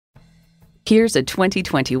Here's a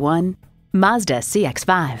 2021 Mazda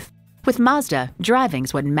CX-5. With Mazda,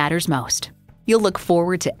 driving's what matters most. You'll look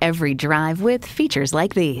forward to every drive with features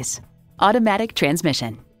like these: automatic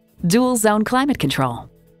transmission, dual zone climate control,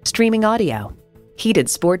 streaming audio, heated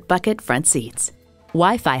sport bucket front seats,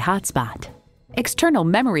 Wi-Fi hotspot, external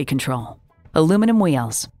memory control, aluminum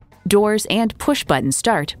wheels, doors and push-button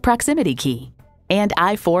start proximity key, and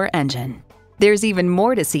i4 engine. There's even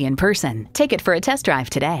more to see in person. Take it for a test drive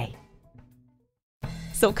today.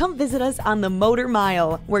 So come visit us on the Motor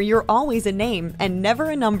Mile, where you're always a name and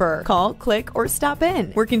never a number. Call, click, or stop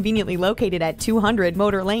in. We're conveniently located at 200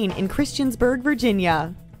 Motor Lane in Christiansburg,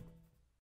 Virginia.